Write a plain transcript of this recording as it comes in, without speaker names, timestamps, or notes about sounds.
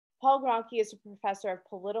Paul Gronke is a professor of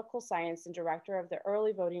political science and director of the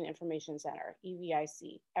Early Voting Information Center,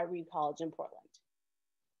 EVIC, at Reed College in Portland.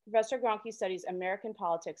 Professor Gronke studies American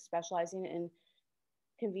politics, specializing in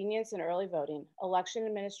convenience and early voting, election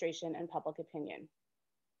administration, and public opinion.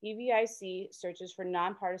 EVIC searches for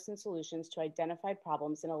nonpartisan solutions to identify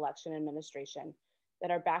problems in election administration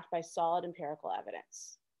that are backed by solid empirical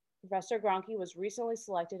evidence. Professor Gronke was recently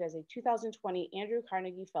selected as a 2020 Andrew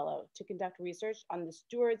Carnegie Fellow to conduct research on the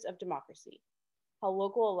stewards of democracy, how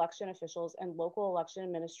local election officials and local election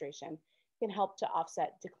administration can help to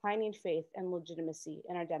offset declining faith and legitimacy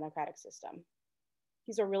in our democratic system.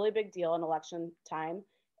 He's a really big deal in election time,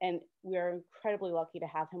 and we're incredibly lucky to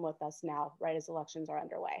have him with us now, right as elections are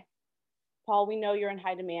underway. Paul, we know you're in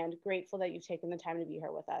high demand, grateful that you've taken the time to be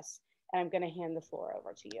here with us, and I'm gonna hand the floor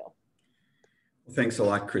over to you. Well, thanks a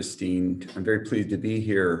lot, Christine. I'm very pleased to be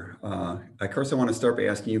here. Of course, I wanna start by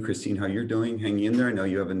asking you, Christine, how you're doing, hanging in there. I know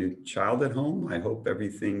you have a new child at home. I hope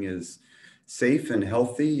everything is safe and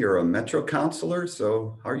healthy. You're a Metro counselor,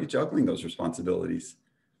 so how are you juggling those responsibilities?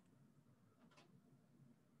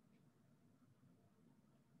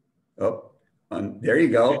 Oh, there you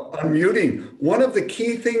go, unmuting. One of the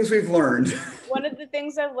key things we've learned. One of the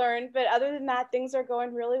things I've learned, but other than that, things are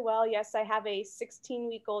going really well. Yes, I have a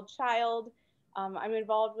 16-week-old child. I'm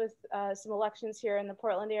involved with some elections here in the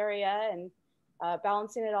Portland area and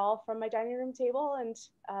balancing it all from my dining room table. And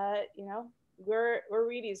you know, we're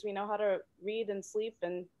readies. We know how to read and sleep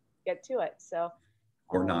and get to it. So.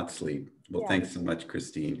 Or not sleep. Well, yeah. Thanks so much,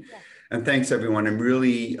 Christine. Yeah. And thanks, everyone. I'm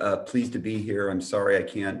really pleased to be here. I'm sorry I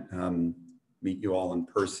can't meet you all in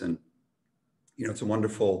person. You know, it's a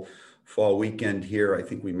wonderful fall weekend here. I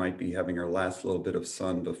think we might be having our last little bit of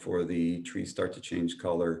sun before the trees start to change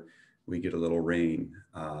color. We get a little rain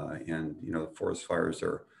and, you know, the forest fires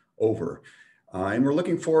are over. And we're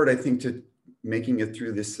looking forward, I think, to making it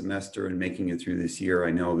through this semester and making it through this year.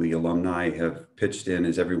 I know the alumni have pitched in,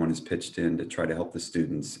 as everyone has pitched in, to try to help the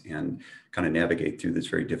students and kind of navigate through this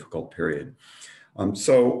very difficult period.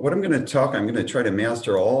 So what I'm going to try to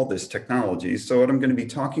master all this technology. So what I'm going to be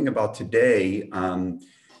talking about today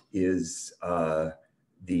is a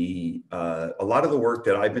lot of the work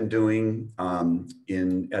that I've been doing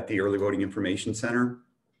at the Early Voting Information Center.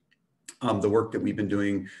 The work that we've been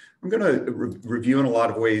doing, I'm going to review in a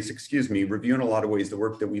lot of ways the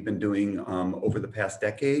work that we've been doing over the past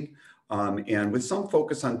decade, and with some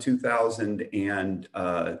focus on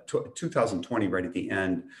 2020 right at the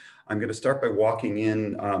end. I'm going to start by walking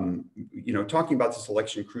in, you know, talking about this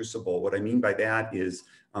election crucible. What I mean by that is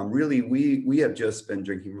really we have just been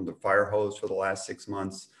drinking from the fire hose for the last 6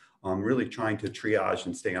 months, really trying to triage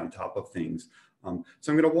and stay on top of things. So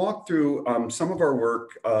I'm going to walk through some of our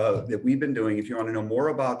work that we've been doing. If you want to know more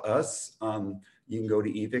about us, you can go to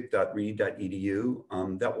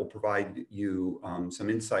evic.reed.edu. That will provide you some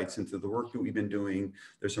insights into the work that we've been doing.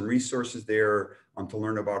 There's some resources there to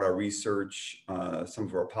learn about our research, some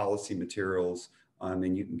of our policy materials,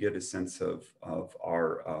 and you can get a sense of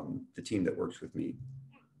our the team that works with me.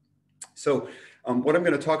 So what I'm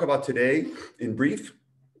going to talk about today in brief,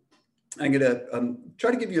 I'm going to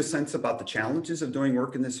try to give you a sense about the challenges of doing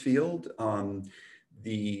work in this field,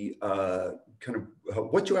 the kind of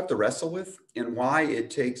what you have to wrestle with, and why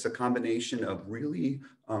it takes a combination of really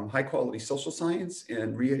high quality social science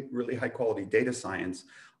and really high quality data science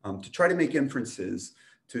to try to make inferences,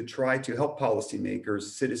 to try to help policymakers,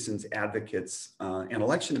 citizens, advocates, and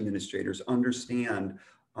election administrators understand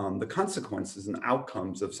the consequences and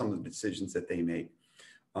outcomes of some of the decisions that they make.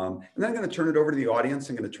 And then I'm going to turn it over to the audience.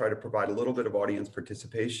 I'm going to try to provide a little bit of audience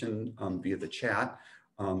participation via the chat.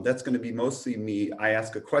 That's going to be mostly me. I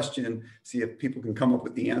ask a question, see if people can come up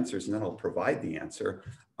with the answers, and then I'll provide the answer.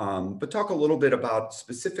 But talk a little bit about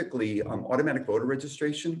specifically automatic voter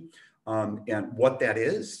registration and what that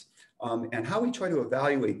is, and how we try to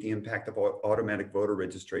evaluate the impact of automatic voter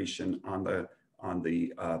registration on the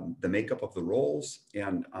makeup of the rolls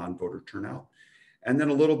and on voter turnout. And then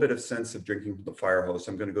a little bit of sense of drinking from the fire hose.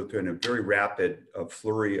 I'm going to go through in a very rapid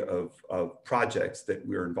flurry of projects that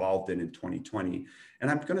we're involved in 2020.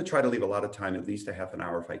 And I'm going to try to leave a lot of time, at least a half an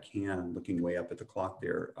hour if I can, looking way up at the clock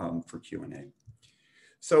there for Q&A.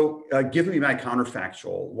 So give me my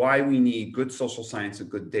counterfactual, why we need good social science and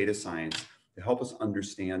good data science to help us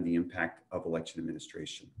understand the impact of election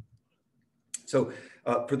administration. So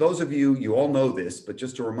for those of you, you all know this, but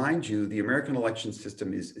just to remind you, the American election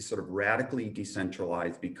system is sort of radically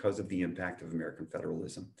decentralized because of the impact of American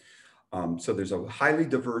federalism. So there's a highly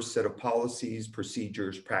diverse set of policies,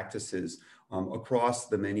 procedures, practices across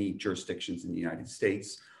the many jurisdictions in the United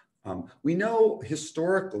States. We know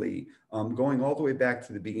historically, going all the way back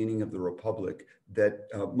to the beginning of the Republic, that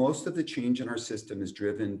most of the change in our system is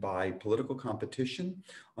driven by political competition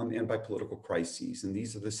and by political crises. And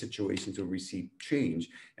these are the situations where we see change.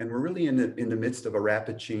 And we're really in the midst of a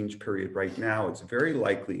rapid change period right now. It's very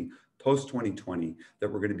likely post-2020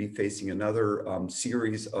 that we're going to be facing another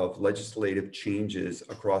series of legislative changes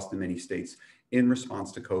across the many states in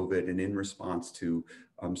response to COVID and in response to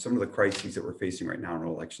some of the crises that we're facing right now in our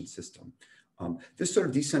election system. This sort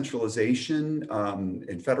of decentralization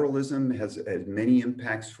and federalism has many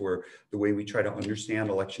impacts for the way we try to understand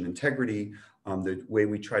election integrity, the way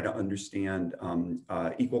we try to understand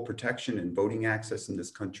equal protection and voting access in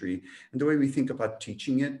this country, and the way we think about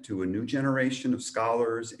teaching it to a new generation of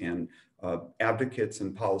scholars and advocates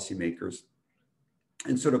and policymakers,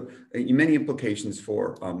 and sort of many implications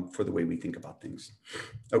for the way we think about things.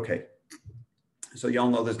 Okay. So y'all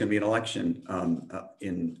know there's going to be an election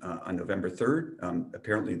on November 3rd.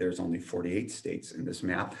 Apparently there's only 48 states in this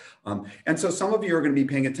map. And so some of you are going to be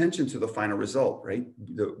paying attention to the final result, right?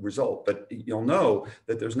 The result, but you'll know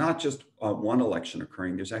that there's not just one election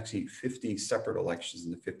occurring. There's actually 50 separate elections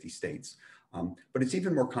in the 50 states. But it's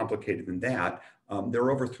even more complicated than that. There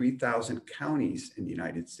are over 3,000 counties in the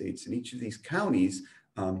United States, and each of these counties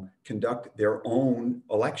conduct their own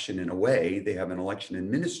election in a way. They have an election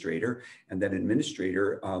administrator, and that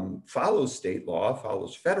administrator follows state law,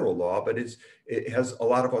 follows federal law, but it has a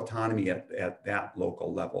lot of autonomy at that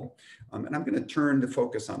local level. And I'm going to turn the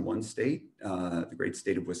focus on one state, the great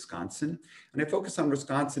state of Wisconsin. And I focus on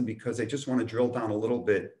Wisconsin because I just want to drill down a little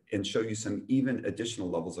bit and show you some even additional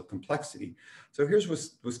levels of complexity. So here's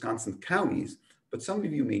Wisconsin counties. But some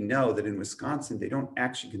of you may know that in Wisconsin, they don't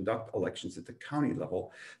actually conduct elections at the county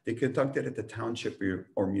level. They conduct it at the township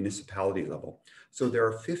or municipality level. So there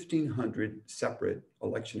are 1,500 separate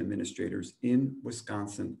election administrators in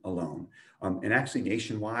Wisconsin alone. And actually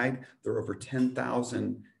nationwide, there are over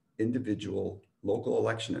 10,000 individual local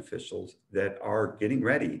election officials that are getting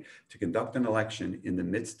ready to conduct an election in the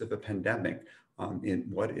midst of a pandemic in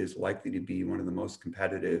what is likely to be one of the most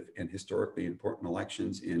competitive and historically important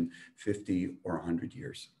elections in 50 or 100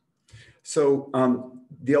 years. So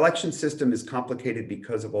the election system is complicated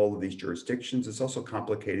because of all of these jurisdictions. It's also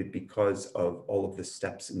complicated because of all of the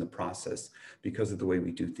steps in the process, because of the way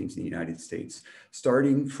we do things in the United States,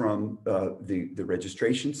 starting from the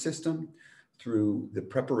registration system, through the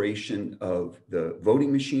preparation of the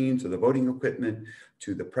voting machines or the voting equipment,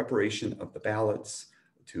 to the preparation of the ballots,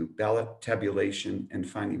 to ballot tabulation, and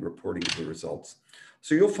finally reporting of the results.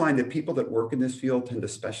 So you'll find that people that work in this field tend to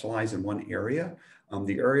specialize in one area.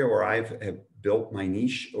 The area where I have built my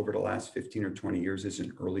niche over the last 15 or 20 years is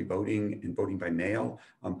in early voting and voting by mail.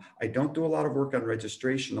 I don't do a lot of work on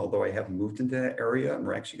registration, although I have moved into that area, and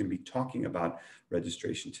we're actually going to be talking about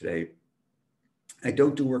registration today. I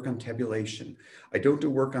don't do work on tabulation. I don't do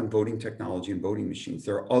work on voting technology and voting machines.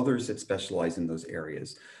 There are others that specialize in those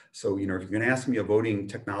areas. So, if you're going to ask me a voting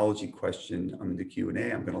technology question in the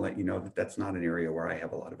Q&A, I'm going to let you know that that's not an area where I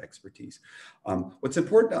have a lot of expertise. What's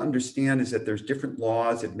important to understand is that there's different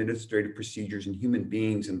laws, administrative procedures, and human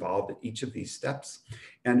beings involved at each of these steps.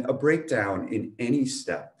 And a breakdown in any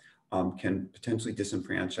step can potentially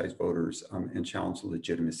disenfranchise voters and challenge the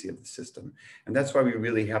legitimacy of the system. And that's why we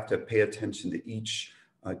really have to pay attention to each,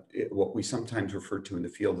 what we sometimes refer to in the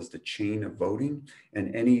field as the chain of voting,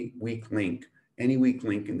 and any weak link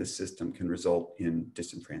in the system can result in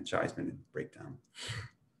disenfranchisement and breakdown.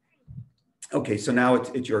 Okay, so now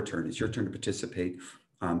it's your turn. It's your turn to participate.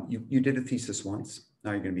 You did a thesis once.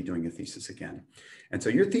 Now you're going to be doing a thesis again. And so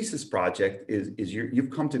your thesis project is you've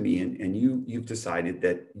come to me and you've decided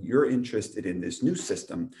that you're interested in this new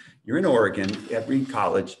system. You're in Oregon at Reed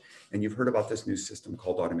College, and you've heard about this new system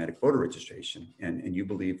called automatic voter registration. And you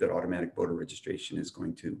believe that automatic voter registration is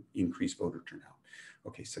going to increase voter turnout.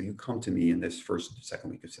 Okay, so you come to me in this second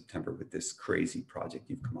week of September with this crazy project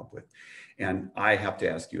you've come up with. And I have to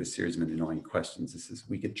ask you a series of annoying questions.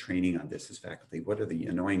 We get training on this as faculty. What are the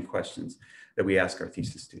annoying questions that we ask our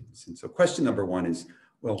thesis students? And so question number one is,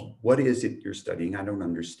 well, what is it you're studying? I don't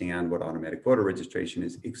understand what automatic voter registration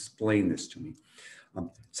is. Explain this to me.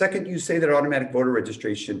 Second, you say that automatic voter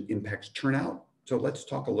registration impacts turnout. So let's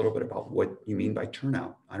talk a little bit about what you mean by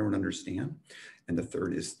turnout. I don't understand. And the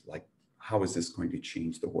third is how is this going to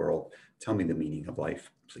change the world? Tell me the meaning of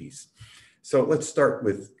life, please. So let's start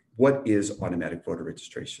with, what is automatic voter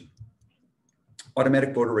registration?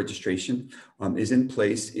 Automatic voter registration is in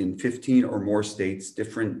place in 15 or more states.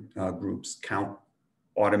 Different groups count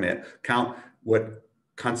what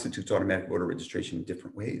constitutes automatic voter registration in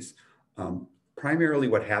different ways. primarily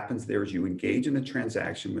what happens there is you engage in a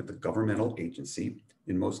transaction with a governmental agency,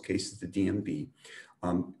 in most cases the DMV.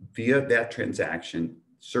 Via that transaction,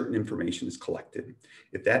 certain information is collected.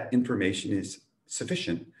 If that information is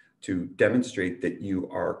sufficient to demonstrate that you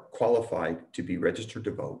are qualified to be registered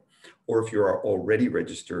to vote, or if you are already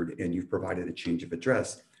registered and you've provided a change of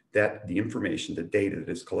address, that the information, the data that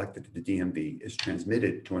is collected at the DMV is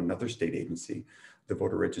transmitted to another state agency,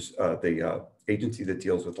 the agency that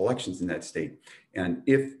deals with elections in that state. And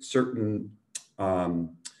if certain,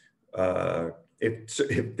 if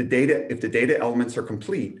the data elements are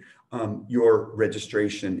complete, your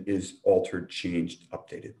registration is altered, changed,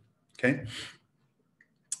 updated. Okay.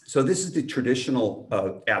 So this is the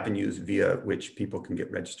traditional avenues via which people can get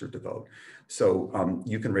registered to vote. So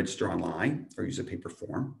you can register online or use a paper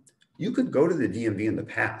form. You could go to the DMV in the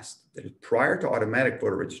past, that is prior to automatic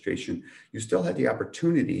voter registration, you still had the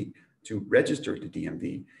opportunity to register at the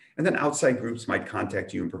DMV, and then outside groups might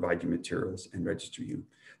contact you and provide you materials and register you.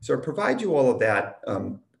 So I provide you all of that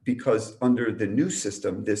because under the new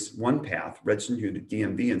system, this one path, registering you to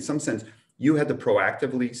DMV, in some sense, you had to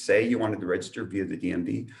proactively say you wanted to register via the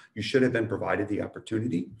DMV. You should have been provided the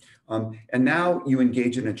opportunity. And now you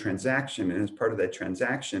engage in a transaction, and as part of that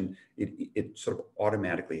transaction, it sort of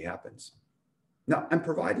automatically happens. Now, I'm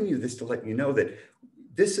providing you this to let you know that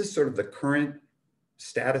this is sort of the current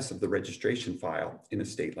status of the registration file in a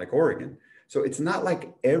state like Oregon. So it's not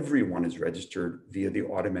like everyone is registered via the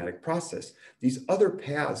automatic process. These other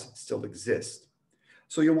paths still exist.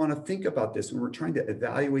 So you'll want to think about this when we're trying to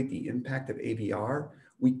evaluate the impact of AVR.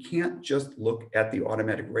 We can't just look at the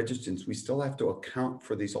automatic registrants. We still have to account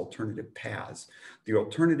for these alternative paths. The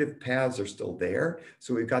alternative paths are still there.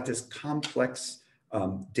 So we've got this complex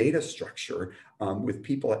data structure with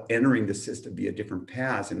people entering the system via different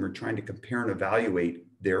paths, and we're trying to compare and evaluate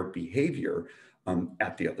their behavior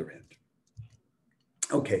at the other end.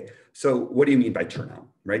 Okay, so what do you mean by turnout,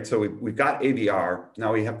 right? So we've got AVR,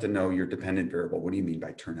 now we have to know your dependent variable. What do you mean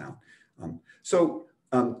by turnout?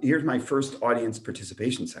 Here's my first audience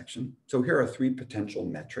participation section. So here are 3 potential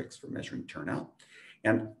metrics for measuring turnout.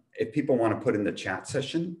 And if people want to put in the chat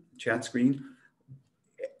screen,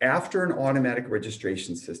 after an automatic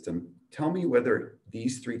registration system, tell me whether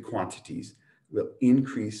these 3 quantities will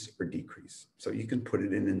increase or decrease. So you can put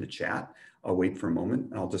it in the chat. I'll wait for a moment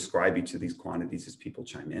and I'll describe each of these quantities as people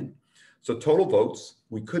chime in. So total votes,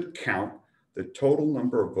 we could count the total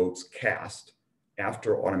number of votes cast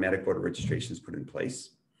after automatic voter registration is put in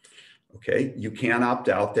place. Okay, you can opt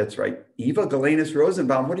out, that's right. Eva Galenas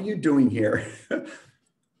Rosenbaum, what are you doing here?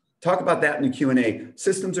 Talk about that in the Q&A.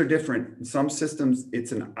 Systems are different. In some systems,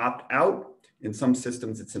 it's an opt-out. In some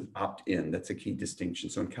systems, it's an opt-in. That's a key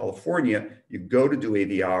distinction. So in California, you go to do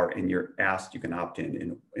AVR and you're asked, you can opt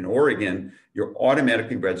in. In Oregon, you're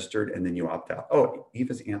automatically registered and then you opt out. Oh,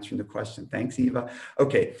 Eva's answering the question. Thanks, Eva.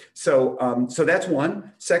 Okay, so that's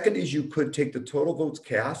one. Second is you could take the total votes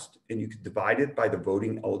cast and you could divide it by the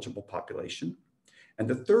voting eligible population. And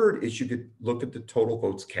the third is you could look at the total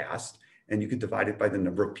votes cast and you could divide it by the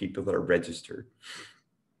number of people that are registered.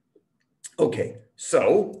 Okay,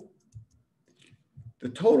 so the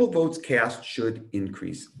total votes cast should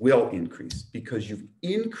increase, will increase, because you've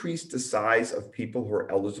increased the size of people who are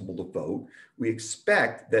eligible to vote. We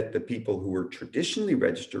expect that the people who are traditionally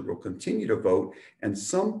registered will continue to vote, and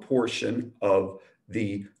some portion of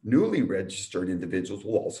the newly registered individuals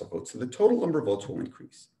will also vote. So the total number of votes will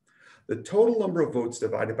increase. The total number of votes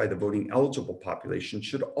divided by the voting eligible population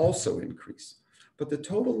should also increase, but the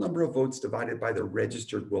total number of votes divided by the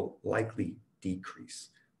registered will likely decrease.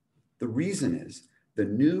 The reason is the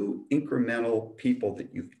new incremental people that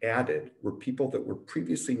you've added were people that were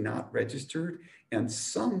previously not registered, and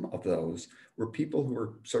some of those were people who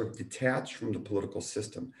were sort of detached from the political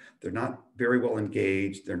system. They're not very well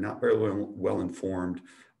engaged, they're not very well informed,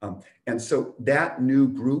 and so that new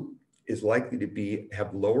group is likely to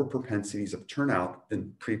have lower propensities of turnout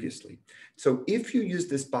than previously. So if you use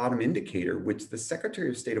this bottom indicator, which the Secretary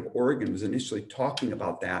of State of Oregon was initially talking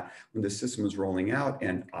about that when the system was rolling out,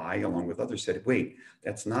 and I, along with others, said, wait,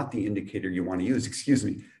 that's not the indicator you want to use, excuse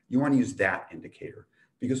me, you want to use that indicator.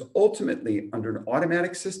 Because ultimately, under an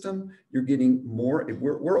automatic system, you're getting more,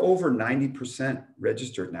 we're over 90%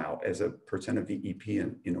 registered now as a percent of VEP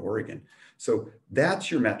in Oregon. So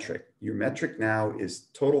that's your metric. Your metric now is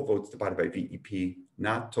total votes divided by VEP,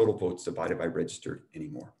 not total votes divided by registered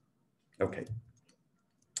anymore. Okay.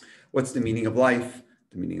 What's the meaning of life?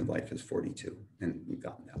 The meaning of life is 42, and we've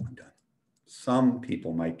gotten that one done. Some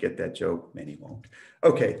people might get that joke, many won't.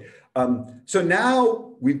 Okay, so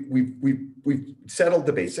now we've settled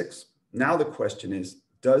the basics. Now the question is,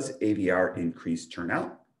 does AVR increase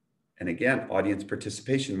turnout? And again, audience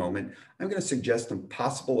participation moment. I'm going to suggest some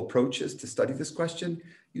possible approaches to study this question.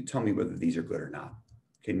 You tell me whether these are good or not.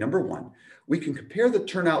 Okay, number one, we can compare the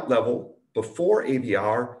turnout level before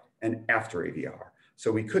AVR and after AVR.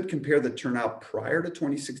 So we could compare the turnout prior to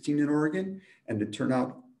 2016 in Oregon and the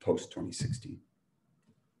turnout post 2016.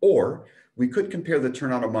 Or we could compare the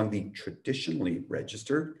turnout among the traditionally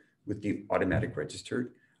registered with the automatic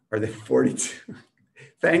registered. Are they 42?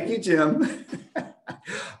 Thank you, Jim.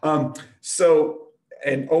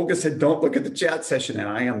 And Olga said, don't look at the chat session, and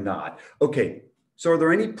I am not. Okay, so are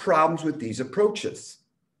there any problems with these approaches,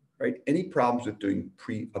 right? Any problems with doing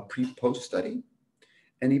a pre-post study?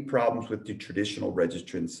 Any problems with the traditional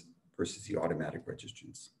registrants versus the automatic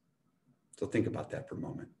registrants? So think about that for a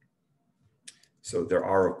moment. So there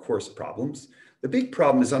are, of course, problems. The big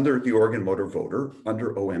problem is under the Oregon Motor Voter,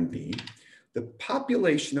 under OMV, the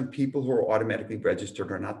population of people who are automatically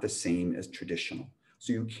registered are not the same as traditional.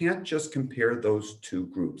 So you can't just compare those two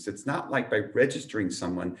groups. It's not like by registering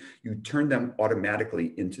someone, you turn them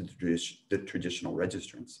automatically into the traditional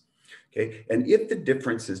registrants. Okay, and if the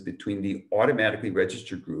differences between the automatically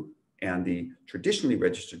registered group and the traditionally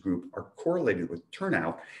registered group are correlated with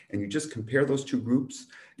turnout, and you just compare those two groups,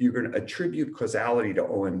 you're going to attribute causality to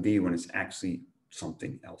OMV when it's actually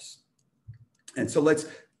something else. And so let's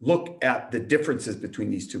look at the differences between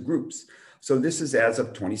these two groups. So this is as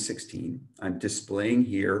of 2016. I'm displaying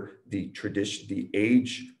here the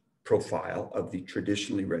age profile of the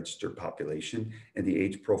traditionally registered population and the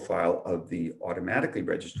age profile of the automatically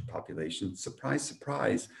registered population. Surprise,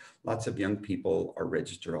 surprise, lots of young people are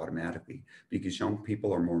registered automatically because young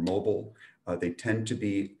people are more mobile. They tend to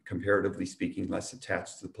be, comparatively speaking, less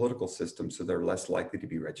attached to the political system, so they're less likely to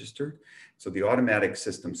be registered. So the automatic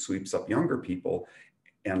system sweeps up younger people,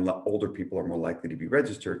 and older people are more likely to be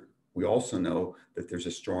registered. We also know that there's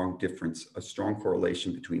a strong difference, a strong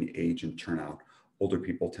correlation between age and turnout. Older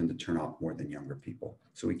people tend to turn out more than younger people.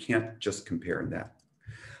 So we can't just compare that.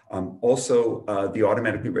 The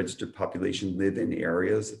automatically registered population live in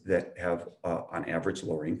areas that have, on average,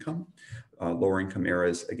 lower income. Lower income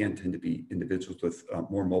areas, again, tend to be individuals with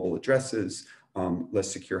more mobile addresses, less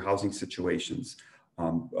secure housing situations,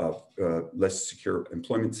 less secure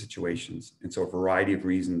employment situations. And so a variety of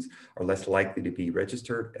reasons are less likely to be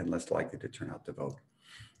registered and less likely to turn out to vote.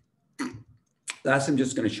 Last, I'm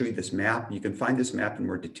just going to show you this map. You can find this map in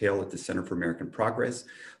more detail at the Center for American Progress.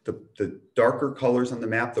 The darker colors on the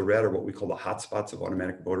map, the red, are what we call the hotspots of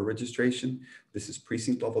automatic voter registration. This is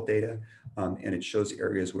precinct level data, and it shows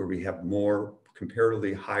areas where we have more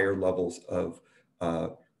comparatively higher levels of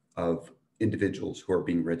individuals who are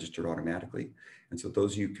being registered automatically. And so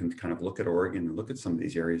those of you can kind of look at Oregon and look at some of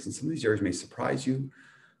these areas, and some of these areas may surprise you.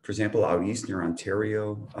 For example, out east near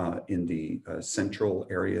Ontario, in the central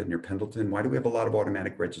area near Pendleton, why do we have a lot of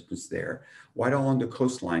automatic registrants there? Why along the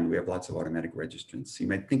coastline do we have lots of automatic registrants? So you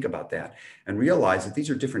might think about that and realize that these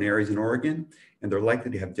are different areas in Oregon, and they're likely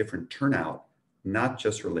to have different turnout, not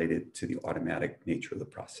just related to the automatic nature of the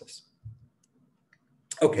process.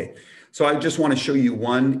 Okay, so I just want to show you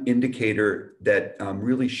one indicator that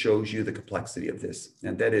really shows you the complexity of this,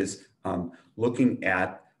 and that is looking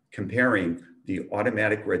at comparing the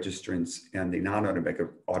automatic registrants and the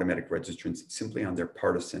non-automatic registrants simply on their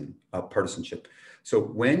partisanship. So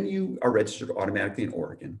when you are registered automatically in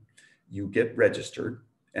Oregon, you get registered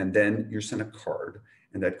and then you're sent a card,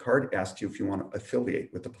 and that card asks you if you want to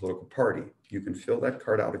affiliate with a political party. You can fill that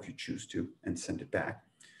card out if you choose to and send it back.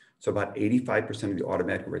 So about 85% of the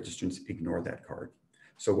automatic registrants ignore that card.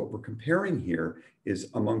 So what we're comparing here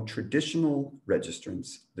is among traditional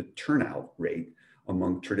registrants, the turnout rate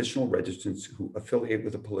among traditional registrants who affiliate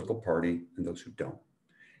with a political party and those who don't.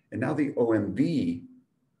 And now the OMV,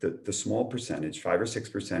 the small percentage, 5 or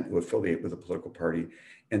 6% who affiliate with a political party,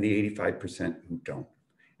 and the 85% who don't.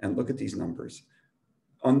 And look at these numbers.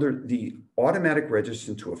 Under the automatic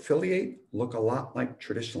registrants who affiliate look a lot like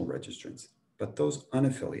traditional registrants, but those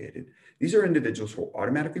unaffiliated, these are individuals who are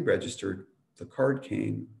automatically registered, the card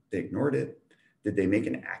came, they ignored it. Did they make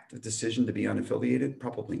an active decision to be unaffiliated?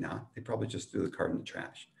 Probably not. They probably just threw the card in the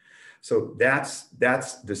trash. So that's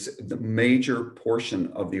the major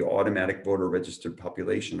portion of the automatic voter registered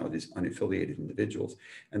population are these unaffiliated individuals.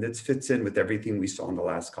 And this fits in with everything we saw in the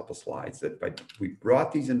last couple slides, that we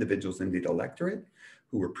brought these individuals into the electorate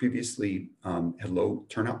who were previously had low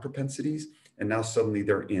turnout propensities, and now suddenly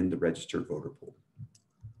they're in the registered voter pool.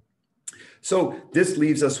 So this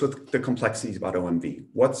leaves us with the complexities about OMV.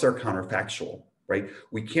 What's our counterfactual, right?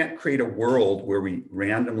 We can't create a world where we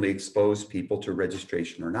randomly expose people to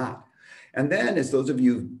registration or not. And then, as those of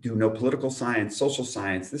you who know political science, social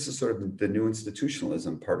science, this is sort of the new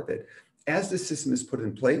institutionalism part of it. As the system is put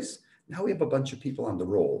in place, Now we have a bunch of people on the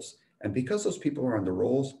rolls. And because those people are on the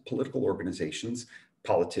rolls, political organizations,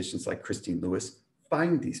 politicians like Christine Lewis,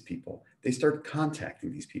 find these people. They start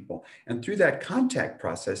contacting these people. And through that contact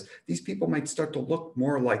process, these people might start to look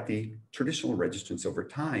more like the traditional registrants over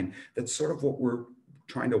time. That's sort of what we're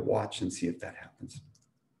trying to watch and see if that happens.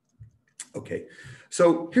 Okay,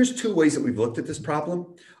 so here's two ways that we've looked at this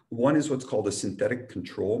problem. One is what's called a synthetic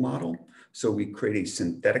control model. So we create a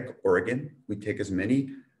synthetic Oregon. We take as many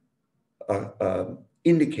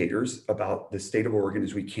indicators about the state of Oregon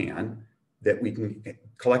as we can that we can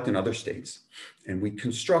collect in other states. And we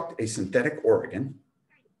construct a synthetic Oregon.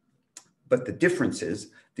 But the difference is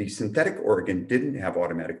the synthetic Oregon didn't have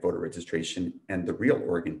automatic voter registration and the real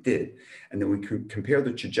Oregon did. And then we can compare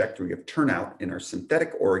the trajectory of turnout in our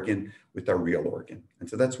synthetic Oregon with our real Oregon. And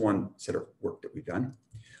so that's one set of work that we've done.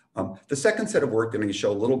 The second set of work that I'm going to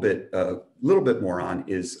show a little bit more on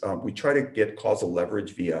is we try to get causal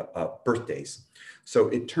leverage via birthdays. So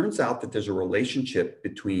it turns out that there's a relationship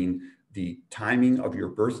between the timing of your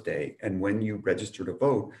birthday and when you register to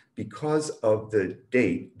vote because of the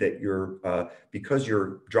date that because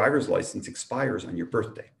your driver's license expires on your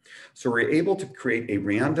birthday. So we're able to create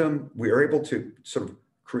sort of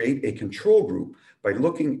create a control group by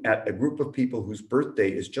looking at a group of people whose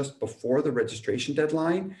birthday is just before the registration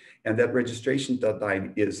deadline, and that registration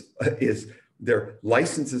deadline is their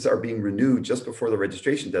licenses are being renewed just before the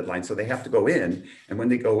registration deadline. So they have to go in, and when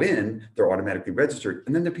they go in, they're automatically registered.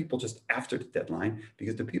 And then the people just after the deadline,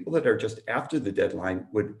 because the people that are just after the deadline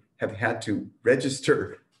would have had to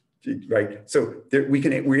register, right? So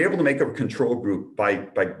we're able to make a control group by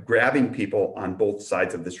grabbing people on both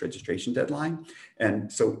sides of this registration deadline.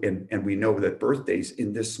 And so, and we know that birthdays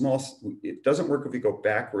in this small, it doesn't work if we go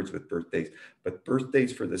backwards with birthdays, but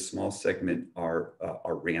birthdays for this small segment are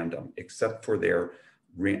random, except for the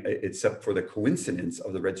coincidence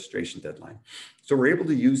of the registration deadline. So we're able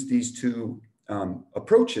to use these two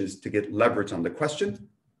approaches to get leverage on the question.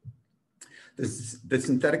 The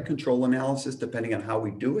synthetic control analysis, depending on how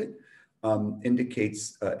we do it,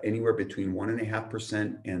 indicates anywhere between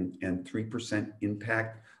 1.5% and 3%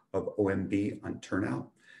 impact of OMB on turnout.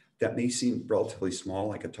 That may seem relatively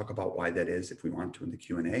small. I could talk about why that is if we want to in the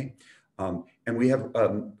Q&A. And we have,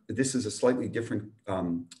 this is a slightly different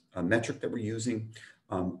metric that we're using,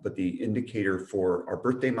 but the indicator for our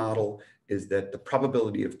birthday model is that the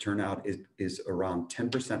probability of turnout is around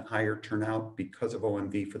 10% higher turnout because of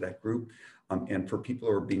OMB for that group. And for people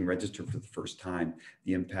who are being registered for the first time,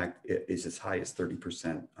 the impact is as high as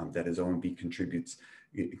 30%. That is, OMB contributes,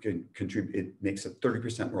 it makes it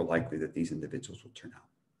 30% more likely that these individuals will turn out.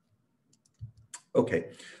 Okay,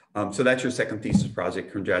 so that's your second thesis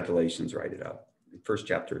project. Congratulations, write it up. First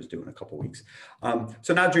chapter is due in a couple of weeks.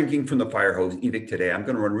 So now drinking from the fire hose, EVIC today. I'm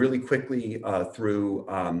going to run really quickly through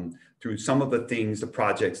some of the things, the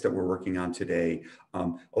projects that we're working on today.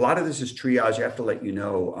 A lot of this is triage. I have to let you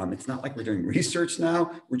know, it's not like we're doing research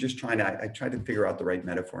now. We're just trying to, I try to figure out the right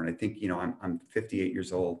metaphor. And I think, I'm 58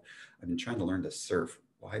 years old. I've been trying to learn to surf.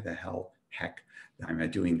 Why the heck am I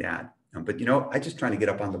doing that? But I just trying to get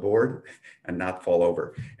up on the board and not fall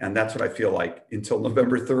over. And that's what I feel like until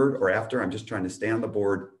November 3rd or after. I'm just trying to stay on the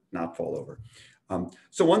board, not fall over.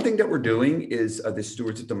 So one thing that we're doing is the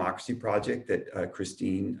Stewards of Democracy project that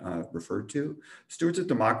Christine referred to. Stewards of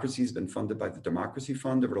Democracy has been funded by the Democracy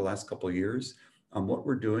Fund over the last couple of years. What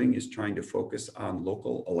we're doing is trying to focus on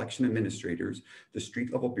local election administrators, the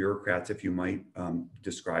street level bureaucrats, if you might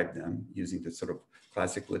describe them using the sort of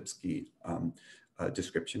classic Lipsky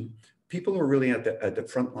description. People who are really at the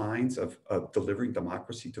front lines of delivering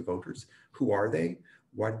democracy to voters. Who are they?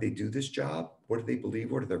 Why do they do this job? What do they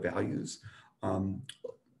believe? What are their values?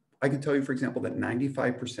 I can tell you, for example, that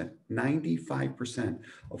 95%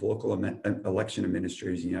 of local election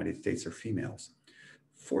administrators in the United States are females.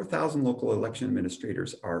 4,000 local election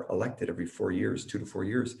administrators are elected every 4 years, 2 to 4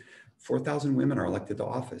 years. 4,000 women are elected to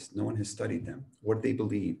office. No one has studied them. What do they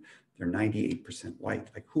believe? They're 98% white.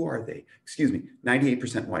 Like, who are they? Excuse me,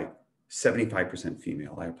 98% white. 75%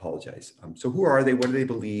 female, I apologize. So who are they? What do they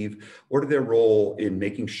believe? What are their role in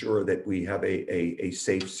making sure that we have a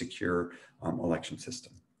safe, secure election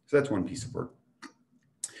system? So that's one piece of work.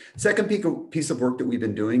 Second piece of work that we've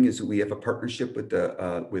been doing is we have a partnership with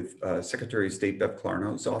Secretary of State Bev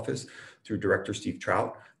Clarno's office through Director Steve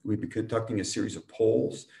Trout. We've been conducting a series of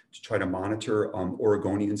polls to try to monitor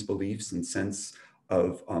Oregonians' beliefs and sense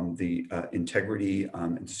of the integrity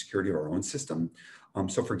and security of our own system.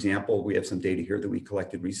 So for example, we have some data here that we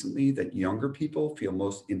collected recently that younger people feel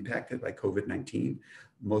most impacted by COVID-19,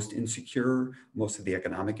 most insecure. Most of the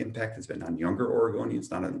economic impact has been on younger Oregonians,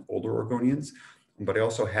 not on older Oregonians. but I'm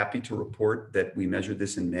also happy to report that we measured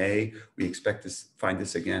this in May. We expect to find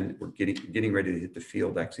this again. We're getting ready to hit the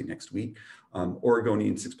field actually next week.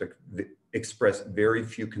 Oregonians express very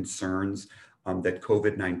few concerns that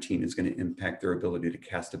COVID-19 is going to impact their ability to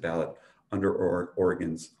cast a ballot under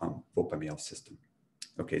Oregon's vote by mail system.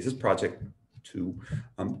 Okay, this is project 2.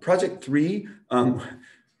 Project 3,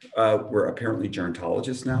 we're apparently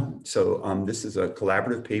gerontologists now. So this is a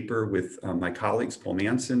collaborative paper with my colleagues, Paul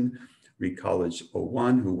Manson, Reed College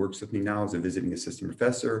 01, who works with me now as a visiting assistant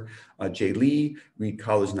professor, Jay Lee, Reed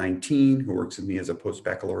College 19, who works with me as a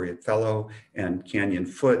post-baccalaureate fellow, and Canyon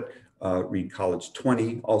Foote, Reed College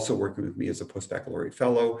 20, also working with me as a post-baccalaureate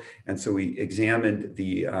fellow. And so we examined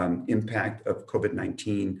the impact of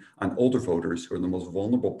COVID-19 on older voters, who are the most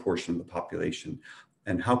vulnerable portion of the population,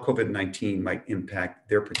 and how COVID-19 might impact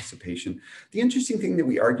their participation. The interesting thing that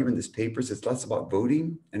we argue in this paper is it's less about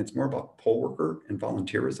voting and it's more about poll worker and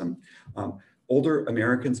volunteerism. Older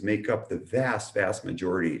Americans make up the vast, vast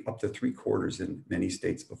majority, up to 3/4 in many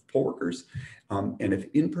states, of poll workers. And if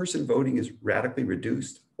in-person voting is radically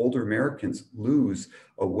reduced, older Americans lose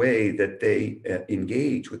a way that they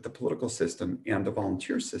engage with the political system and the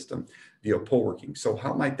volunteer system via poll working. So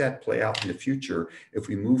how might that play out in the future if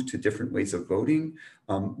we move to different ways of voting?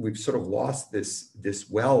 We've sort of lost this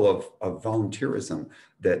well of volunteerism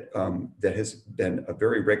that has been a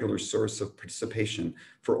very regular source of participation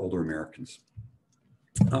for older Americans.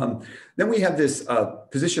 Then we have this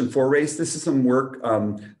position 4 race. This is some work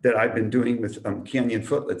that I've been doing with Canyon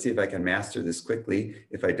Foote. Let's see if I can master this quickly.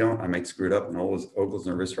 If I don't, I might screw it up, and Ogle's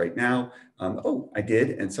nervous right now. Oh, I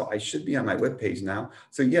did, and so I should be on my webpage now.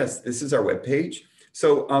 So yes, this is our webpage.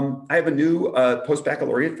 So I have a new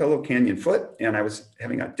post-baccalaureate fellow, Canyon Foote, and I was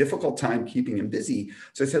having a difficult time keeping him busy.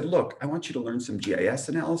 So I said, look, I want you to learn some GIS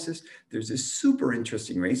analysis. There's this super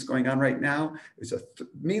interesting race going on right now. It's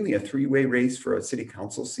mainly a 3-way race for a city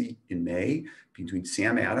council seat in May between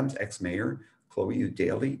Sam Adams, ex-mayor, Chloe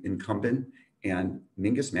Eudaly, incumbent, and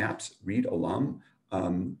Mingus Mapps, Reed alum,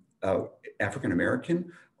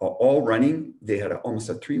 African-American, all running. They had almost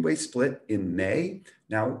a 3-way split in May.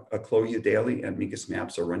 Now, Chloe Eudaly and Mingus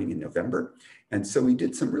Mapps are running in November. And so we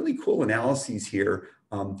did some really cool analyses here.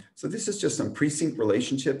 So this is just some precinct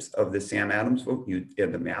relationships of the Sam Adams vote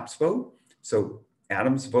and the Mapps vote. So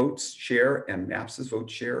Adams' votes share and Mapps' vote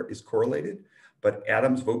share is correlated, but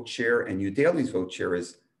Adams' vote share and Eudaly's vote share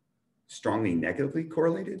is strongly negatively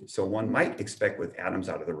correlated. So one might expect with Adams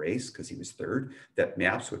out of the race, because he was 3rd, that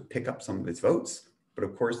Mapps would pick up some of his votes. But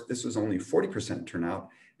of course, this was only 40% turnout,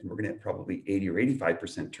 and we're going to have probably 80 or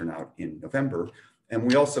 85% turnout in November. And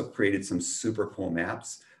we also created some super cool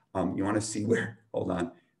maps. You want to see where, hold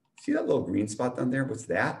on, see that little green spot down there? What's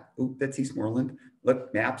that? Oh, that's Eastmoreland.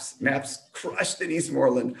 Look, maps crushed in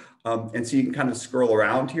Eastmoreland. And so you can kind of scroll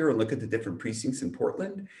around here and look at the different precincts in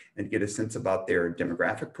Portland and get a sense about their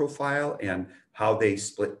demographic profile and how they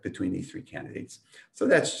split between these 3 candidates. So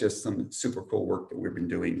that's just some super cool work that we've been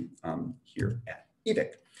doing here at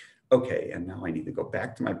EVIC. Okay, and now I need to go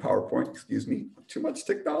back to my PowerPoint. Excuse me, too much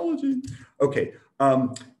technology. Okay,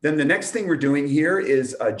 then the next thing we're doing here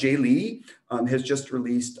is Jay Lee has just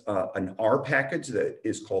released an R package that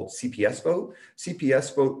is called CPS Vote.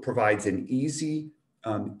 CPS Vote provides an easy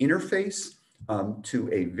interface to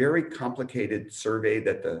a very complicated survey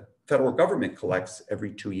that the federal government collects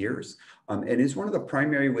every 2 years, and is one of the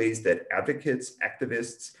primary ways that advocates,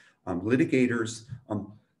 activists, litigators,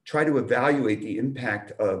 try to evaluate the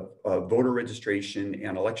impact of voter registration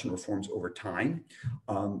and election reforms over time.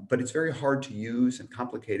 But it's very hard to use and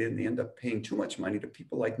complicated, and they end up paying too much money to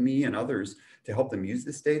people like me and others to help them use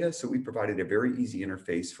this data. So we provided a very easy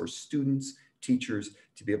interface for students, teachers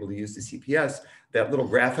to be able to use the CPS. That little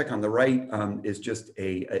graphic on the right is just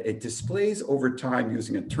it displays over time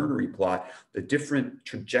using a ternary plot the different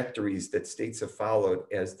trajectories that states have followed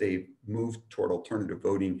as they move toward alternative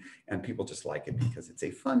voting, and people just like it because it's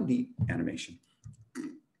a fun, neat animation.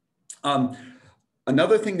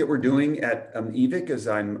 Another thing that we're doing at EVIC is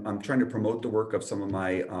I'm trying to promote the work of some of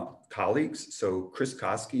my colleagues. So Chris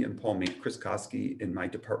Koski and Chris Koski in my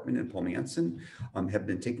department and Paul Manson have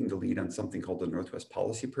been taking the lead on something called the Northwest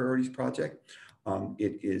Policy Priorities Project.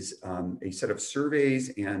 It is a set of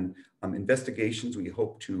surveys and investigations we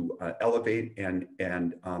hope to elevate and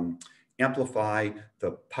amplify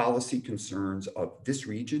the policy concerns of this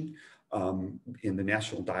region in the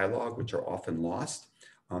national dialogue, which are often lost.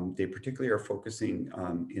 They particularly are focusing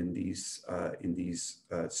in these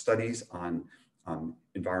studies on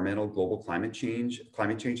environmental global climate change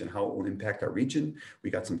and how it will impact our region. We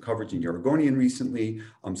got some coverage in Oregonian recently.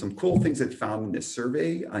 Some cool things that found in this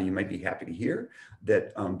survey, you might be happy to hear,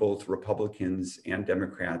 that both Republicans and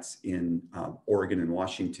Democrats in Oregon and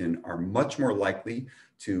Washington are much more likely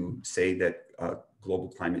to say that global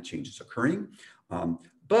climate change is occurring.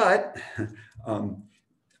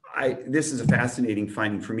 This is a fascinating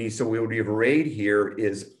finding for me. So what we have arrayed here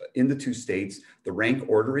is, in the two states, the rank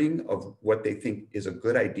ordering of what they think is a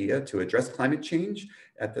good idea to address climate change.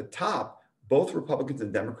 At the top, both Republicans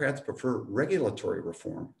and Democrats prefer regulatory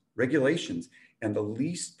reform, regulations, and the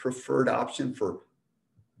least preferred option for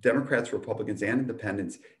Democrats, Republicans, and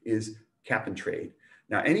independents is cap and trade.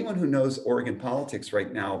 Now, anyone who knows Oregon politics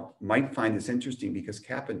right now might find this interesting, because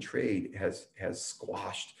cap and trade has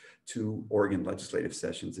squashed two Oregon legislative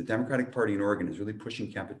sessions. The Democratic Party in Oregon is really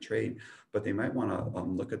pushing cap and trade, but they might want to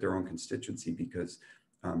look at their own constituency, because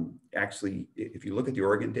actually, if you look at the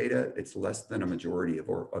Oregon data, it's less than a majority of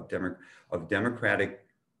Democratic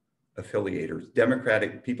affiliators.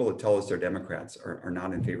 Democratic people that tell us they're Democrats are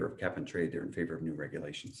not in favor of cap and trade. They're in favor of new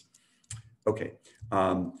regulations. Okay,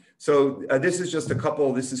 so this is just a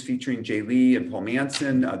couple. This is featuring Jay Lee and Paul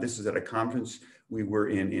Manson. This is at a conference we were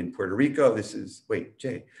in Puerto Rico. This is, wait,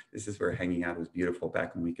 Jay, this is where hanging out was beautiful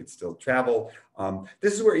back when we could still travel.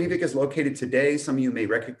 This is where EVIC is located today. Some of you may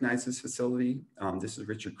recognize this facility. This is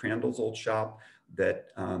Richard Crandall's old shop that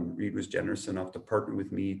Reed was generous enough to partner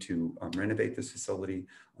with me to renovate this facility.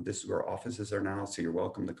 This is where our offices are now, so you're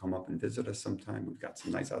welcome to come up and visit us sometime. We've got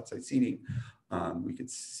some nice outside seating. We could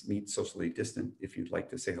meet socially distant. If you'd like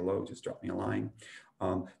to say hello, just drop me a line.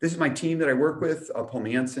 This is my team that I work with. Paul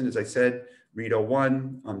Manson, as I said, Reed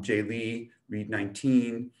 01, Jay Lee, Reed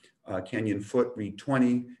 19, Canyon Foot, Reed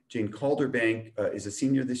 20. Jane Calderbank is a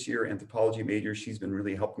senior this year, anthropology major. She's been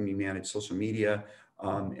really helping me manage social media.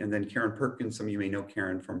 And then Karen Perkins, some of you may know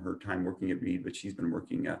Karen from her time working at Reed, but she's been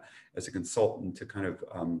working as a consultant to kind of,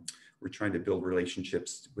 we're trying to build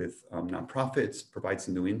relationships with nonprofits, provide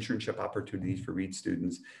some new internship opportunities for Reed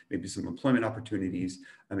students, maybe some employment opportunities.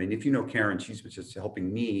 I mean, if you know Karen, she's just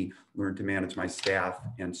helping me learn to manage my staff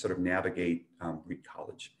and sort of navigate Reed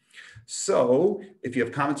College. So if you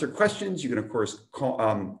have comments or questions, you can of course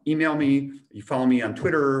email me. You follow me on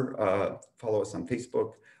Twitter, follow us on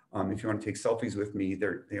Facebook. If you want to take selfies with me,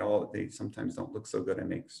 they sometimes don't look so good. I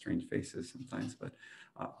make strange faces sometimes, but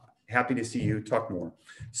happy to see you, talk more.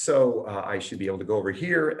 So I should be able to go over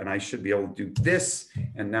here, and I should be able to do this,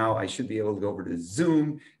 and now I should be able to go over to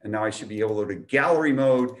Zoom, and now I should be able to go to gallery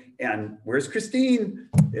mode. And where's Christine?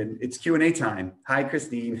 And it's Q&A time. Hi,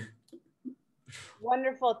 Christine.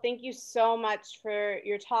 Wonderful. Thank you so much for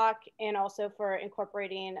your talk, and also for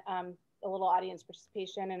incorporating a little audience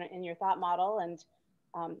participation in your thought model, and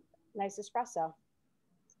nice espresso.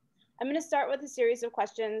 I'm going to start with a series of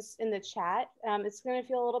questions in the chat. It's going to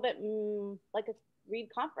feel a little bit like a Reed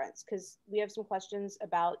conference, because we have some questions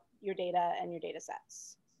about your data and your data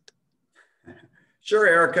sets. Sure,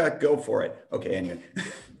 Erica, go for it. Okay, anyway.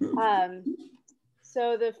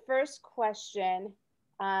 So the first question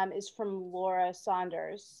is from Laura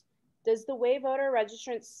Saunders. Does the way voter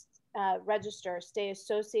registrants register stay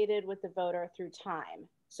associated with the voter through time?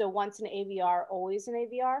 So once an AVR, always an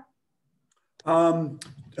AVR?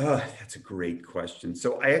 That's a great question.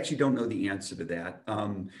 So I actually don't know the answer to that.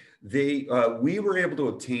 We were able to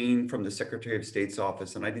obtain from the Secretary of State's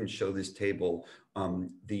office, and I didn't show this table,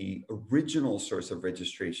 the original source of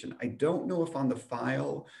registration. I don't know if on the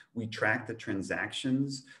file we track the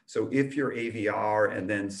transactions. So if you're AVR and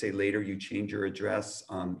then say later you change your address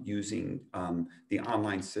using the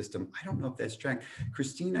online system, I don't know if that's tracked.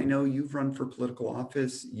 Christine, I know you've run for political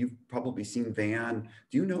office. You've probably seen VAN.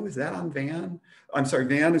 Do you know, is that on VAN? I'm sorry,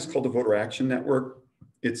 VAN is called the Voter Action Network.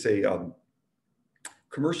 It's a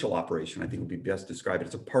commercial operation, I think would be best described.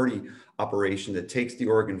 It's a party operation that takes the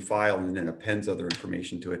Oregon file and then appends other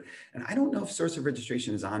information to it. And I don't know if source of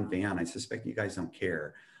registration is on VAN. I suspect you guys don't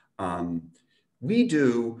care. We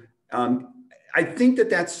do. I think that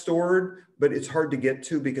that's stored, but it's hard to get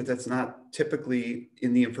to because that's not typically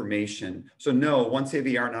in the information. So no, once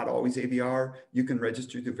AVR, not always AVR, you can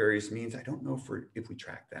register through various means. I don't know if we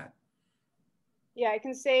track that. Yeah, I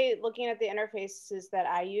can say, looking at the interfaces that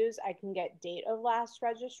I use, I can get date of last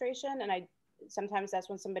registration, and sometimes that's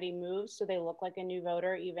when somebody moves, so they look like a new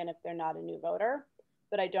voter, even if they're not a new voter,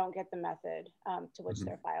 but I don't get the method to which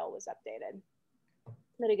their file was updated.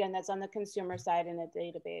 But again, that's on the consumer side in a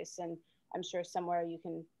database, and I'm sure somewhere you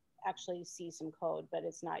can actually see some code, but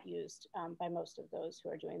it's not used by most of those who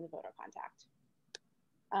are doing the voter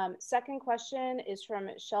contact. Second question is from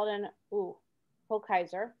Sheldon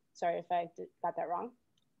Holkeiser. Sorry if I got that wrong.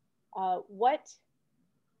 What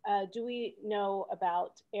do we know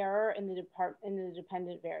about error in the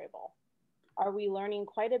dependent variable? Are we learning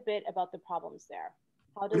quite a bit about the problems there?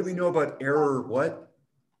 What do we know about error?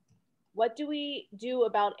 What do we do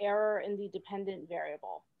about error in the dependent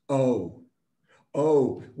variable?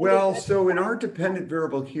 Well, so in our dependent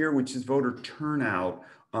variable here, which is voter turnout,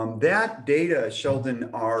 that data, Sheldon,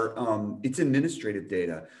 it's administrative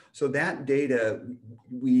data. So that data,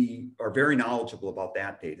 we are very knowledgeable about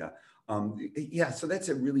that data. Yeah, so that's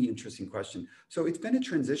a really interesting question. So it's been a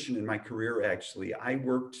transition in my career, actually. I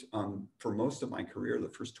worked for most of my career, the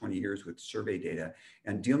first 20 years, with survey data,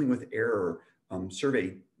 and dealing with error,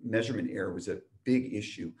 survey measurement error was a big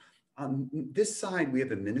issue. On this side, we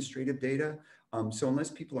have administrative data. So unless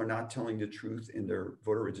people are not telling the truth in their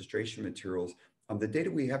voter registration materials, the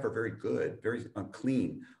data we have are very good, very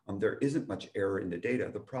clean. There isn't much error in the data.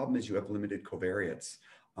 The problem is you have limited covariates.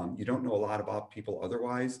 You don't know a lot about people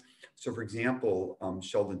otherwise. So for example,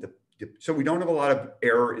 Sheldon, so we don't have a lot of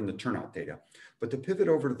error in the turnout data, but to pivot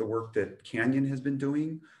over to the work that Canyon has been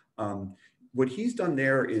doing, what he's done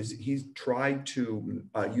there is he's tried to,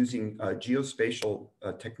 using geospatial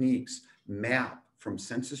techniques, map from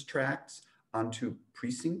census tracts onto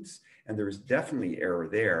precincts. And there is definitely error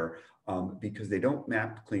there because they don't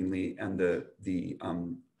map cleanly, and the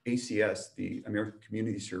ACS, the American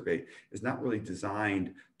Community Survey, is not really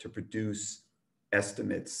designed to produce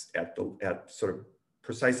estimates at sort of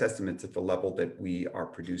precise estimates at the level that we are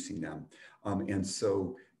producing them. And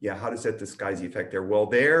so, yeah, how does that disguise the effect there?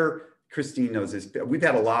 Well, Christine knows this. We've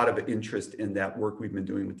had a lot of interest in that work we've been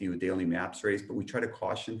doing with the daily maps race, but we try to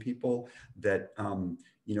caution people that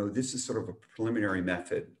this is sort of a preliminary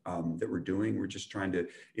method that we're doing. We're just trying to,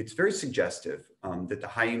 it's very suggestive that the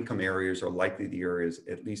high income areas are likely the areas,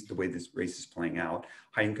 at least the way this race is playing out.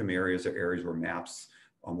 High income areas are areas where maps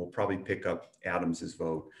will probably pick up Adams's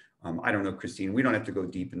vote. I don't know, Christine, we don't have to go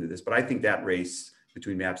deep into this, but I think that race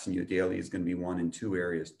between maps and Udaley is going to be one in two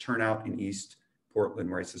areas: turnout in East Portland,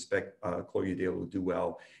 where I suspect Chloe Udaley will do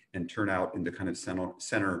well, and turnout in the kind of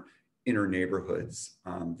center inner neighborhoods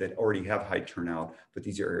that already have high turnout, but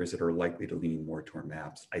these are areas that are likely to lean more toward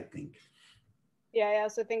maps, I think. Yeah, I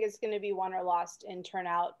also think it's going to be won or lost in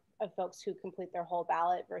turnout of folks who complete their whole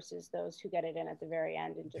ballot versus those who get it in at the very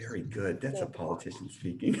end. And just very good. That's a politician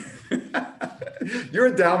speaking. You're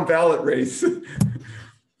a down ballot race.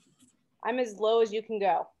 I'm as low as you can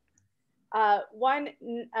go. One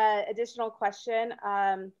additional question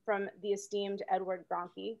from the esteemed Edward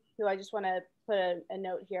Gronke, who I just want to put a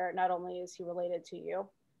note here. Not only is he related to you,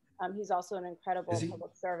 he's also an incredible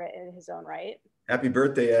public servant in his own right. Happy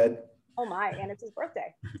birthday, Ed. Oh my, and it's his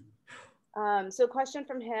birthday. So question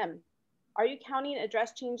from him: are you counting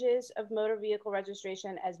address changes of motor vehicle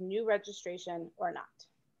registration as new registration or not?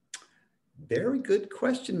 Very good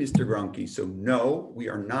question, Mr. Gronke. So no, we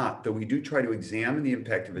are not, though we do try to examine the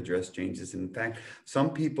impact of address changes. In fact, some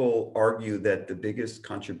people argue that the biggest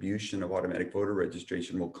contribution of automatic voter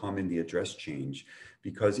registration will come in the address change,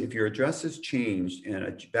 because if your address is changed and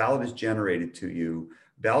a ballot is generated to you,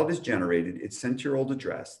 it's sent to your old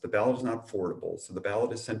address, the ballot is not forwardable, so the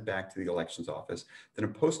ballot is sent back to the elections office, then a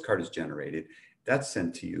postcard is generated, that's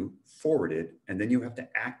sent to you, forwarded, and then you have to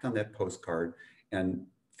act on that postcard and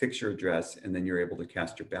fix your address, and then you're able to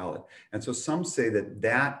cast your ballot. And so some say that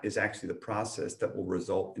that is actually the process that will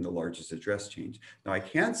result in the largest address change. Now I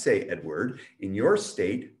can say, Edward, in your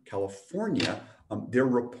state, California, they're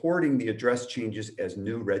reporting the address changes as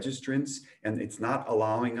new registrants, and it's not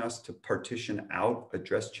allowing us to partition out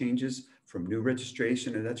address changes from new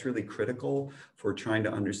registration. And that's really critical for trying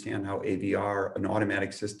to understand how AVR, an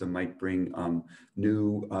automatic system, might bring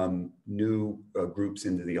new groups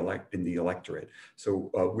into the electorate.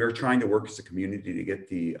 So we're trying to work as a community to get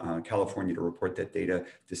the California to report that data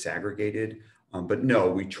disaggregated. But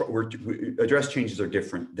no, address changes are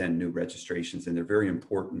different than new registrations, and they're very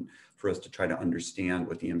important for us to try to understand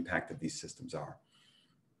what the impact of these systems are.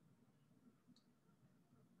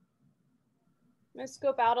 I'm going to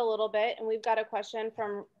scope out a little bit, and we've got a question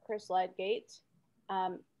from Chris Ledgate.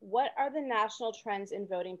 What are the national trends in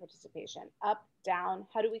voting participation? Up, down?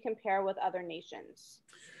 How do we compare with other nations?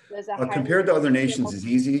 Compared to other nations is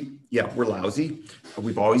easy. Yeah, we're lousy.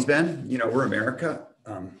 We've always been. We're America.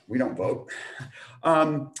 We don't vote.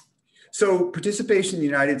 So participation in the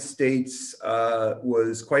United States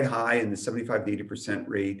was quite high in the 75 to 80%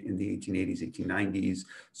 rate in the 1880s, 1890s,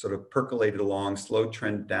 sort of percolated along, slow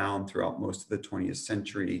trend down throughout most of the 20th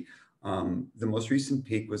century. The most recent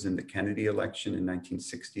peak was in the Kennedy election in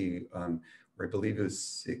 1960, where or I believe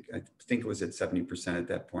I think it was at 70% at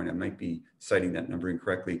that point. I might be citing that number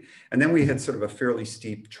incorrectly. And then we had sort of a fairly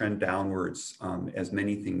steep trend downwards as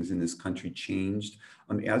many things in this country changed.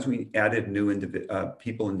 As we added new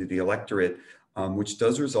people into the electorate, which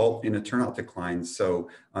does result in a turnout decline. So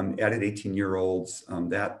added 18-year-olds,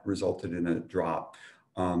 that resulted in a drop.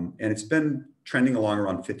 And it's been trending along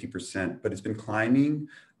around 50%, but it's been climbing.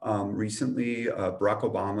 Recently, Barack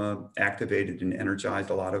Obama activated and energized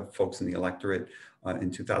a lot of folks in the electorate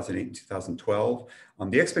in 2008 and 2012.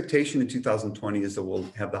 The expectation in 2020 is that we'll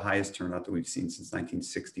have the highest turnout that we've seen since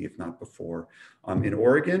 1960, if not before. In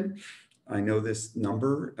Oregon, I know this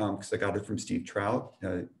number because I got it from Steve Trout.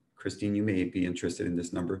 Christine, you may be interested in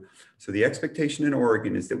this number. So the expectation in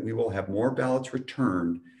Oregon is that we will have more ballots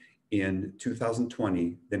returned in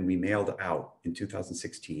 2020 than we mailed out in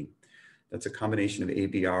 2016. That's a combination of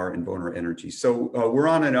ABR and voter energy. So we're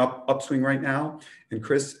on an upswing right now. And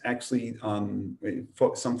Chris, actually, some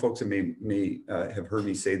folks may have heard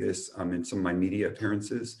me say this in some of my media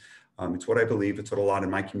appearances. It's what I believe. It's what a lot of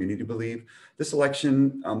my community believe. This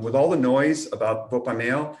election, with all the noise about vote by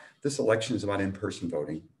mail, this election is about in-person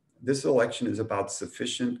voting. This election is about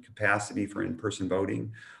sufficient capacity for in-person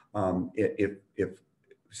voting. If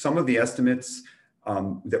some of the estimates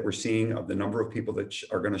that we're seeing of the number of people that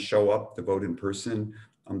are going to show up to vote in person,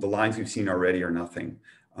 the lines we've seen already are nothing.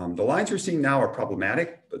 The lines we're seeing now are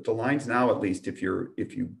problematic, but the lines now, at least, if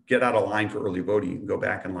you get out of line for early voting, you can go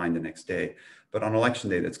back in line the next day. But on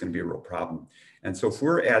election day, that's going to be a real problem. And so if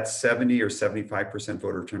we're at 70 or 75%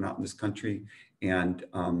 voter turnout in this country, and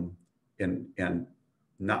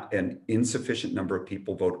not an insufficient number of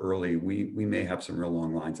people vote early, we may have some real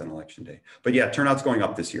long lines on election day. But yeah, turnout's going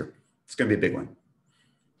up this year. It's going to be a big one.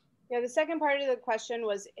 Yeah, the second part of the question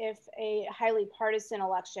was if a highly partisan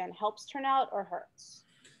election helps turnout or hurts.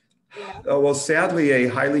 Yeah. Well, sadly, a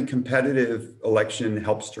highly competitive election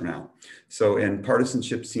helps turnout. So, and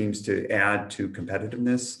partisanship seems to add to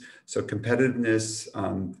competitiveness. So competitiveness,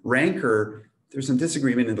 rancor, there's some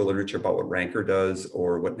disagreement in the literature about what rancor does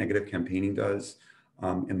or what negative campaigning does,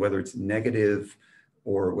 and whether it's negative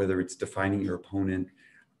or whether it's defining your opponent.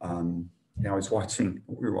 We were watching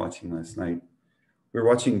last night. We were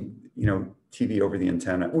watching, TV over the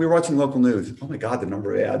antenna. We were watching local news. Oh my God, the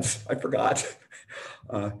number of ads, I forgot.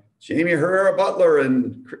 Jamie Herrera Butler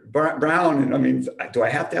and Brown. And I mean, do I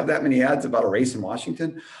have to have that many ads about a race in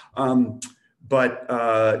Washington?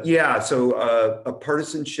 Yeah, so a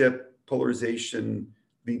partisanship polarization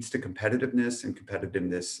leads to competitiveness, and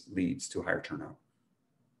competitiveness leads to higher turnout.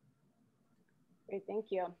 Great, thank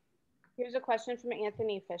you. Here's a question from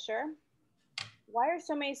Anthony Fisher. Why are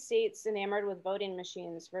so many states enamored with voting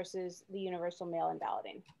machines versus the universal mail-in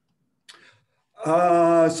balloting?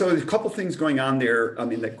 So there's a couple things going on there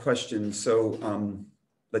in that question. So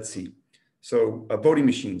let's see. So voting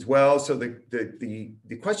machines. Well, so the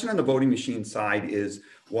question on the voting machine side is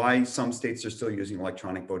why some states are still using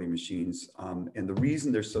electronic voting machines. And the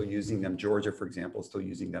reason they're still using them, Georgia, for example, is still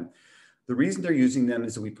using them. The reason they're using them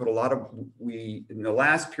is that we put a lot of, in the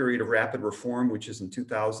last period of rapid reform, which is in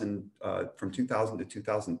 2000, from 2000 to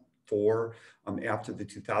 2004, after the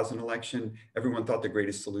 2000 election, everyone thought the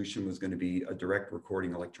greatest solution was going to be a direct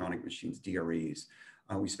recording electronic machines, DREs.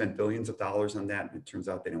 We spent billions of dollars on that, and it turns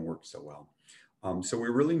out they don't work so well. So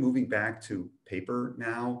we're really moving back to paper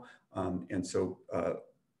now. And so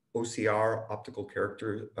OCR, optical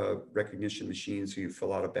character recognition machines, so you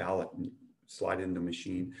fill out a ballot and slide into the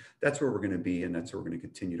machine. That's where we're going to be, and that's where we're going to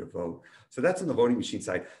continue to vote. So that's on the voting machine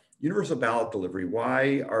side. Universal ballot delivery.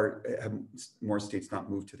 Why have more states not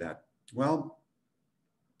moved to that? Well,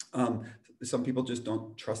 some people just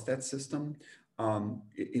don't trust that system.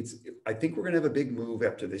 I think we're going to have a big move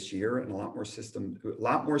after this year, and a lot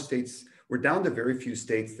more states. We're down to very few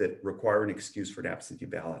states that require an excuse for an absentee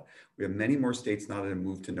ballot. We have many more states now that have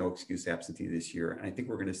moved to no excuse absentee this year. And I think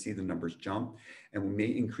we're going to see the numbers jump, and we may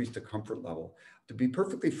increase the comfort level. To be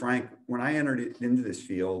perfectly frank, when I entered into this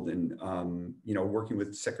field and, working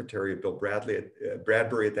with Secretary Bill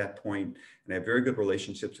Bradbury at that point, and I have very good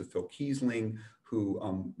relationships with Phil Kiesling, who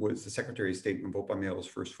was the Secretary of State when vote by mail was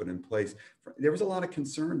first put in place. There was a lot of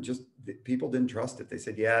concern, just people didn't trust it. They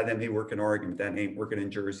said, yeah, that may work in Oregon, but that ain't working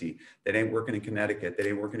in Jersey. That ain't working in Connecticut. That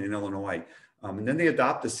ain't working in Illinois. And then they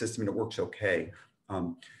adopt the system and it works okay.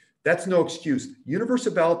 That's no excuse.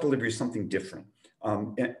 Universal ballot delivery is something different.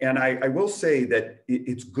 And I will say that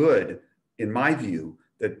it's good, in my view,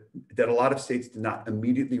 that a lot of states did not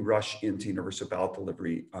immediately rush into universal ballot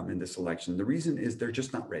delivery in this election. The reason is they're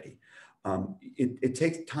just not ready. It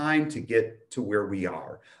takes time to get to where we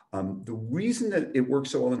are. The reason that it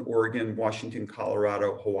works so well in Oregon, Washington,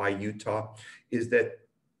 Colorado, Hawaii, Utah, is that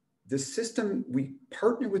the system, we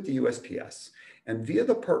partner with the USPS, and via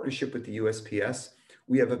the partnership with the USPS,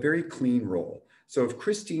 we have a very clean role. So if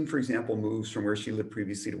Christine, for example, moves from where she lived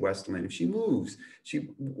previously to Westland, if she moves, she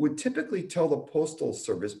would typically tell the Postal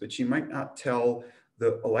Service, but she might not tell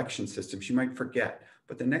the election system. She might forget.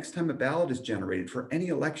 But the next time a ballot is generated for any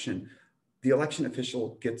election, the election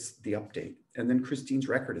official gets the update, and then Christine's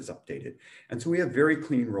record is updated. And so we have very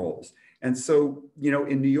clean roles. And so,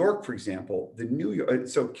 in New York, for example,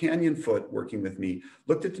 so Canyon Foot, working with me,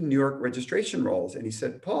 looked at the New York registration rolls, and he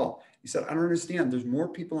said, Paul, I don't understand. There's more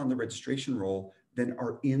people on the registration roll than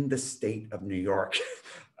are in the state of New York,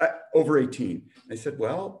 over 18. I said,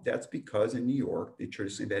 well, that's because in New York, they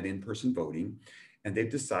traditionally had in-person voting, and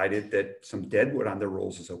they've decided that some deadwood on their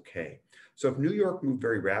rolls is okay. So if New York moved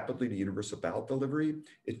very rapidly to universal ballot delivery,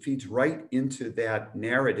 it feeds right into that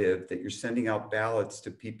narrative that you're sending out ballots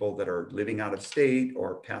to people that are living out of state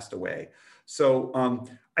or passed away. So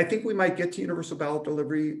I think we might get to universal ballot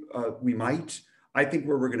delivery. We might. I think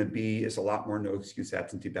where we're going to be is a lot more no excuse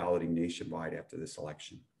absentee balloting nationwide after this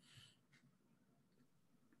election.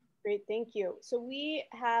 Great, thank you. So we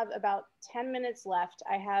have about 10 minutes left.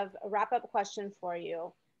 I have a wrap-up question for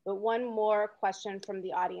you, but one more question from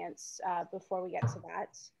the audience before we get to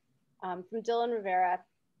that. From Dylan Rivera,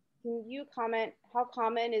 can you comment, how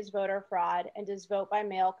common is voter fraud, and does vote by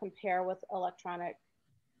mail compare with electronic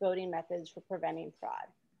voting methods for preventing fraud?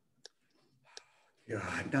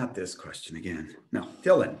 God, not this question again. No,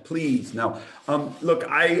 Dylan, please, no. Look,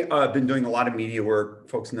 I've been doing a lot of media work.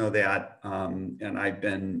 Folks know that. And I've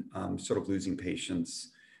been sort of losing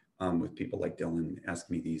patience with people like Dylan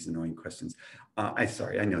asking me these annoying questions.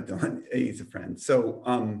 Sorry, I know Dylan, he's a friend.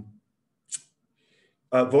 So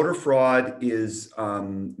voter fraud is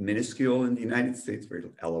minuscule in the United States, very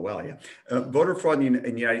LOL, yeah. Voter fraud in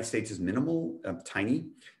the United States is minimal, tiny,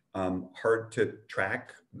 hard to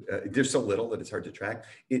track. There's so little that it's hard to track.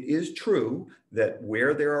 It is true that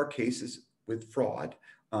where there are cases with fraud,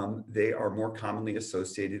 they are more commonly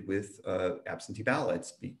associated with absentee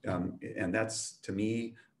ballots. And that's, to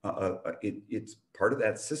me, it's part of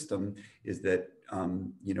that system is that,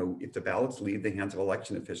 if the ballots leave the hands of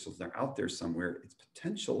election officials, they're out there somewhere, it's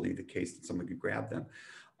potentially the case that someone could grab them.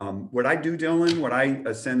 What I do, Dylan, what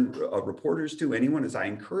I send reporters to anyone is I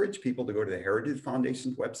encourage people to go to the Heritage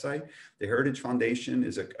Foundation's website. The Heritage Foundation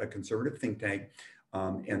is a conservative think tank,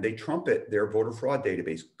 and they trumpet their voter fraud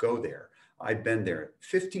database. Go there. I've been there.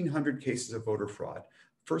 1,500 cases of voter fraud.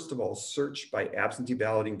 First of all, search by absentee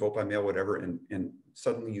balloting, vote by mail, whatever, and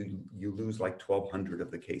suddenly you lose like 1,200 of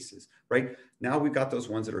the cases, right? Now we've got those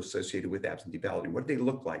ones that are associated with absentee balloting. What do they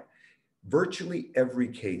look like? Virtually every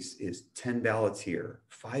case is 10 ballots here,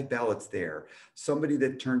 5 ballots there. Somebody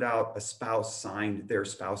that turned out a spouse signed their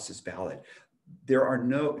spouse's ballot. There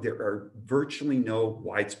are virtually no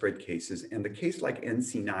widespread cases. And the case like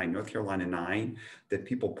NC9, North Carolina 9, that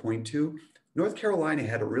people point to, North Carolina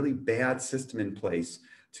had a really bad system in place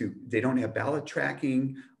they don't have ballot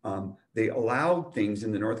tracking. They allowed things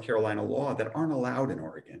in the North Carolina law that aren't allowed in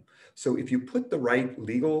Oregon. So if you put the right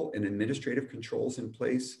legal and administrative controls in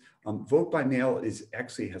place, vote by mail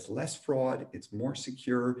has less fraud, it's more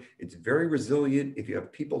secure, it's very resilient. If you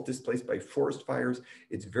have people displaced by forest fires,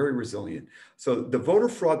 it's very resilient. So the voter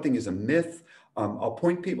fraud thing is a myth. I'll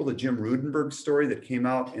point people to Jim Rudenberg's story that came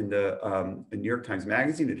out in the New York Times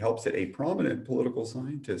Magazine. It helps that a prominent political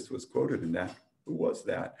scientist was quoted in that. Who was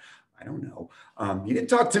that? I don't know. He didn't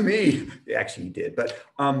talk to me. Actually, he did. But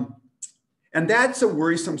and that's a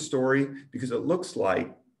worrisome story because it looks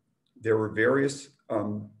like there were various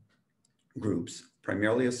groups,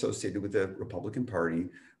 primarily associated with the Republican Party,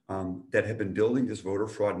 that have been building this voter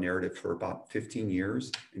fraud narrative for about 15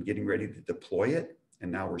 years and getting ready to deploy it.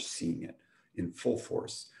 And now we're seeing it in full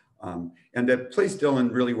force. And the place,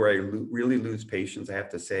 Dylan, really where I really lose patience, I have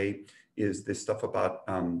to say, is this stuff about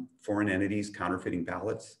foreign entities counterfeiting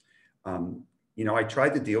ballots. I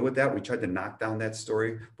tried to deal with that. We tried to knock down that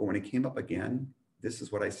story, but when it came up again, this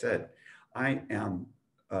is what I said.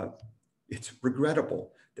 It's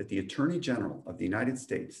regrettable that the Attorney General of the United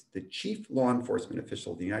States, the chief law enforcement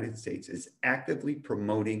official of the United States, is actively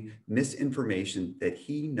promoting misinformation that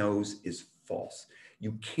he knows is false.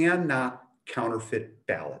 You cannot counterfeit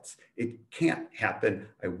ballots. It can't happen.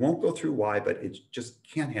 I won't go through why, but it just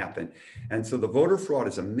can't happen. And so the voter fraud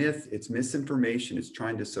is a myth. It's misinformation. It's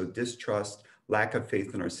trying to sow distrust, lack of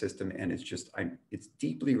faith in our system. And it's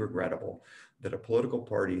deeply regrettable that a political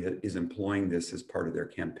party is employing this as part of their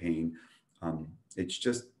campaign.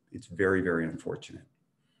 It's very, very unfortunate.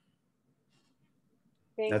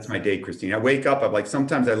 Thanks. That's my day, Christine. I wake up, I'm like,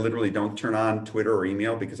 sometimes I literally don't turn on Twitter or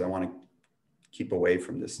email because I want to keep away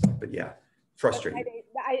from this stuff. But yeah, frustrating.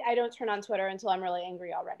 I don't turn on Twitter until I'm really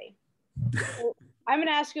angry already. So I'm going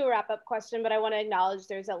to ask you a wrap-up question, but I want to acknowledge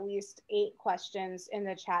there's at least 8 questions in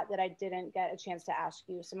the chat that I didn't get a chance to ask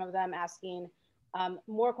you. Some of them asking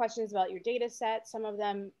more questions about your data set, some of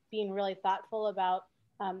them being really thoughtful about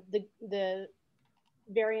the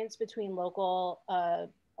variance between local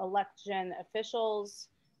election officials.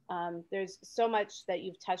 There's so much that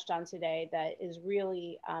you've touched on today that is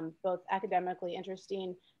really both academically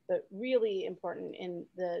interesting, but really important in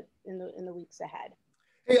the weeks ahead.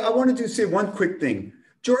 Hey, I wanted to say one quick thing.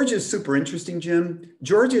 Georgia is super interesting, Jim.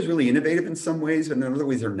 Georgia is really innovative in some ways, but in other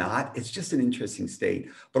ways they're not. It's just an interesting state.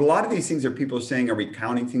 But a lot of these things are people are saying, are we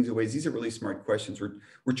counting things in ways? These are really smart questions.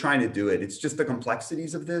 We're trying to do it. It's just the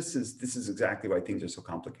complexities of this is exactly why things are so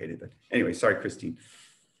complicated. But anyway, sorry, Christine.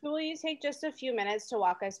 So will you take just a few minutes to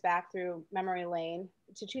walk us back through memory lane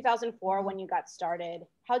to 2004 when you got started?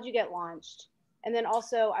 How'd you get launched? And then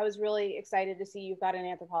also, I was really excited to see you've got an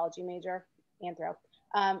anthropology major, anthro,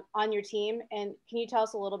 on your team. And can you tell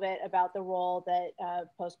us a little bit about the role that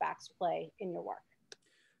postbacks play in your work?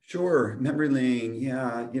 Sure, memory lane.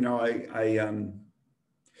 Yeah, you know,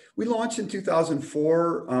 we launched in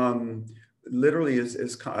 2004. Literally, as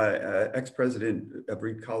ex-president of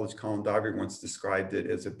Reed College, Colin Daugherty once described it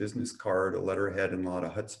as a business card, a letterhead, and a lot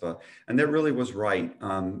of chutzpah. And that really was right.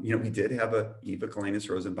 You know, we did have Eva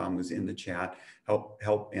Kalanis-Rosenbaum was in the chat,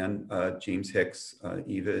 help and James Hicks.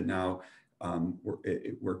 Eva now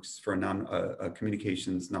it works for a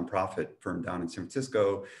communications nonprofit firm down in San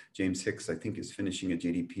Francisco. James Hicks, I think, is finishing a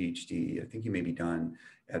JD PhD. I think he may be done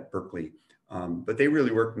at Berkeley. But they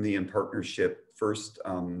really worked with me in partnership first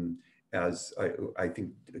as I think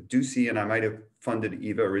Ducey, and I might have funded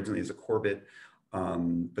Eva originally as a Corbett,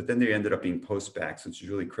 but then they ended up being postbacks, which is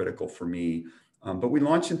really critical for me. But we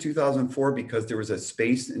launched in 2004 because there was a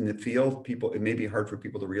space in the field. It may be hard for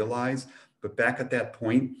people to realize, but back at that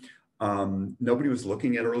point, nobody was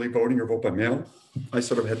looking at early voting or vote by mail. I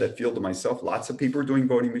sort of had that field to myself. Lots of people were doing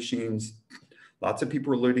voting machines. Lots of people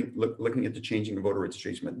were looking at the changing of voter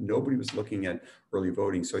registration, but nobody was looking at early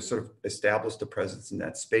voting. So I sort of established a presence in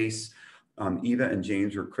that space. Eva and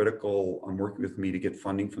James were critical on working with me to get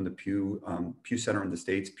funding from the Pew Center in the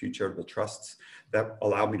States, Pew Charitable Trusts. That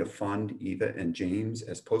allowed me to fund Eva and James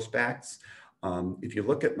as postbacks. If you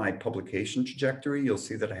look at my publication trajectory, you'll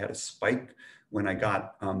see that I had a spike when I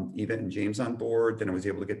got Eva and James on board. Then I was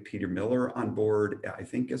able to get Peter Miller on board, I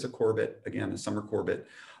think as a Corbett, again, a summer Corbett.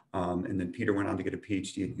 And then Peter went on to get a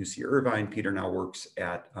PhD at UC Irvine. Peter now works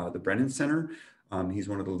at the Brennan Center. He's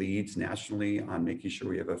one of the leads nationally on making sure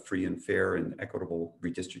we have a free and fair and equitable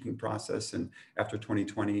redistricting process. And after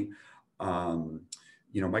 2020,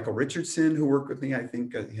 you know, Michael Richardson, who worked with me, I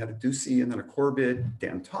think he had a Ducey and then a Corbett.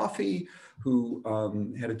 Dan Toffey, who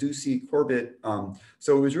had a Ducey, Corbett.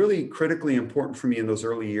 So it was really critically important for me in those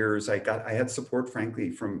early years. I had support, frankly,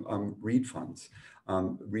 from Reed funds.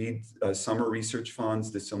 Reed summer research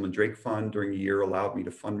funds, the Silman Drake Fund during a year allowed me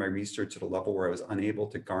to fund my research at a level where I was unable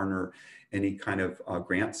to garner any kind of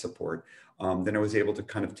grant support. Then I was able to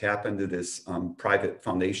kind of tap into this private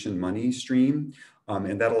foundation money stream.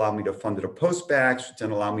 And that allowed me to fund it a postbacks, which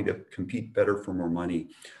then allowed me to compete better for more money.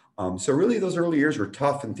 So really those early years were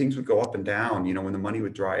tough and things would go up and down. You know, when the money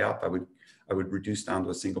would dry up, I would reduce down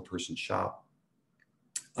to a single person shop.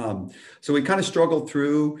 So we kind of struggled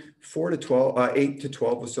through 8 to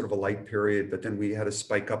 12 was sort of a light period, but then we had a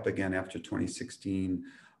spike up again after 2016,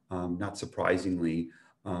 not surprisingly.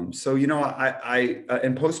 So, you know,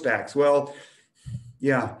 and postbacks, well,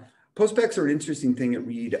 yeah, postbacks are an interesting thing at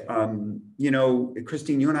Reed. You know,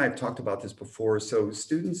 Christine, you and I have talked about this before. So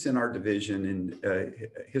students in our division in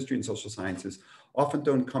history and social sciences often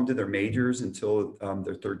don't come to their majors until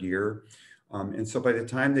their 3rd year. And so by the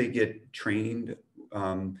time they get trained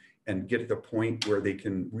and get to the point where they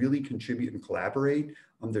can really contribute and collaborate,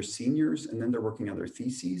 they're seniors and then they're working on their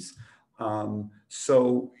theses.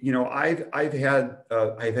 So, you know, I've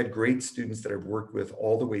had great students that I've worked with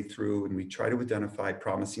all the way through, and we try to identify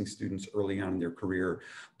promising students early on in their career.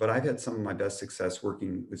 But I've had some of my best success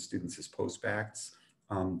working with students as postbacks.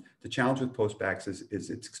 The challenge with postbacks is it's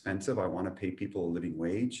expensive. I want to pay people a living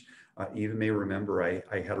wage. Eva may remember I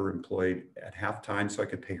had her employed at half-time so I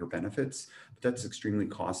could pay her benefits, but that's extremely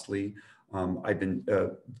costly.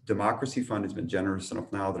 Democracy Fund has been generous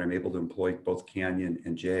enough now that I'm able to employ both Canyon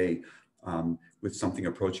and Jay with something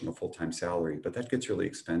approaching a full-time salary, but that gets really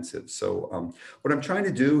expensive. So what I'm trying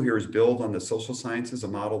to do here is build on the social sciences, a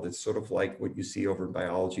model that's sort of like what you see over in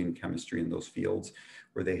biology and chemistry in those fields,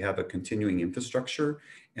 where they have a continuing infrastructure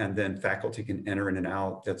and then faculty can enter in and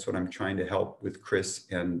out. That's what I'm trying to help with Chris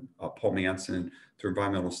and Paul Manson through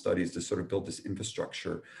environmental studies to sort of build this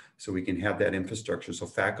infrastructure so we can have that infrastructure so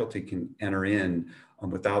faculty can enter in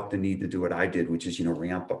without the need to do what I did, which is,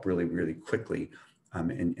 ramp up really, really quickly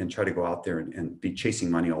and try to go out there and be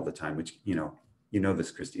chasing money all the time, which, you know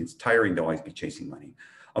this, Christy, it's tiring to always be chasing money.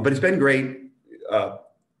 But it's been great.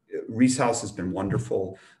 Reese House has been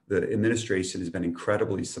wonderful. The administration has been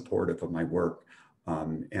incredibly supportive of my work.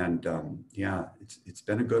 Yeah, it's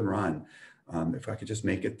been a good run. If I could just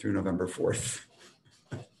make it through November 4th.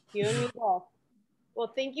 You and me both.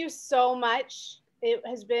 Well, thank you so much. It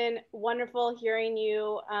has been wonderful hearing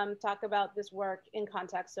you talk about this work in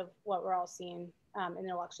context of what we're all seeing in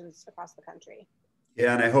the elections across the country.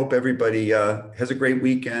 Yeah, and I hope everybody has a great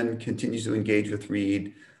weekend, continues to engage with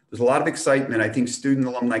READ. There's a lot of excitement. I think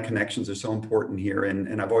student-alumni connections are so important here.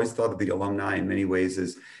 And I've always thought of the alumni in many ways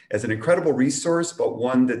as an incredible resource, but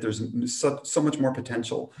one that there's so much more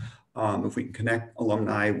potential if we can connect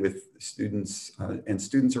alumni with students. And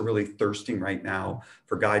students are really thirsting right now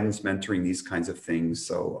for guidance, mentoring, these kinds of things.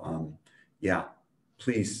 So yeah,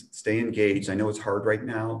 please stay engaged. I know it's hard right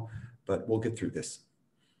now, but we'll get through this.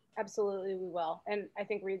 Absolutely, we will. And I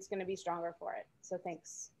think READ's going to be stronger for it. So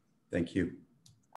thanks. Thank you.